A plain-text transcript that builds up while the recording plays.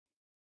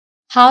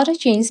How to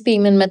change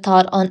payment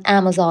method on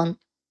Amazon.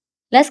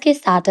 Let's get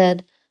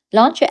started.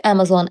 Launch your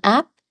Amazon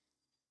app.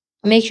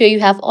 Make sure you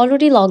have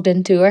already logged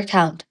into your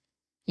account.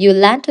 You'll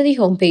land to the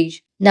home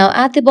page. Now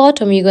at the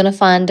bottom, you're going to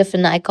find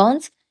different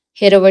icons.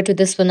 Head over to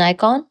this one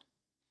icon.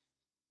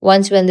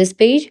 Once you're on this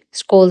page,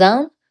 scroll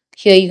down.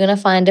 Here you're going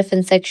to find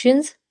different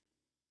sections.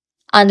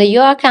 Under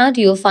your account,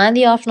 you'll find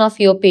the option of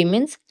your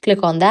payments.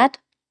 Click on that.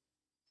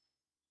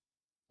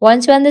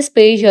 Once you're on this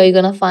page, here you're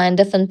going to find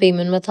different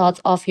payment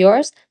methods of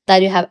yours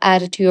that you have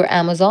added to your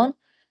Amazon.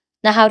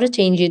 Now how to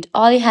change it?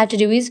 All you have to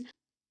do is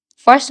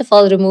first of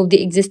all remove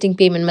the existing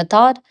payment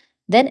method,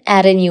 then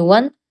add a new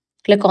one.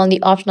 Click on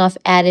the option of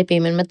add a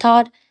payment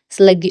method.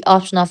 Select the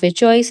option of your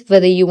choice,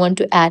 whether you want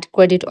to add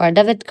credit or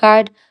debit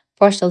card,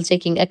 personal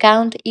checking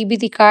account,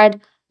 EBT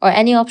card, or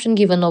any option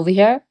given over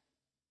here.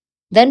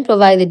 Then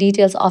provide the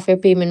details of your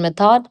payment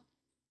method.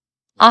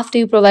 After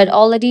you provide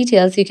all the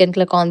details, you can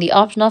click on the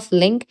option of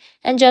link,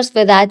 and just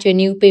for that, your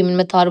new payment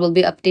method will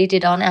be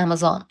updated on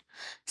Amazon.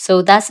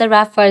 So that's a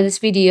wrap for this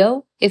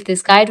video. If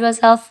this guide was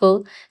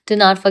helpful, do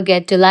not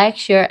forget to like,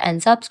 share,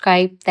 and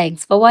subscribe.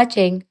 Thanks for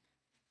watching.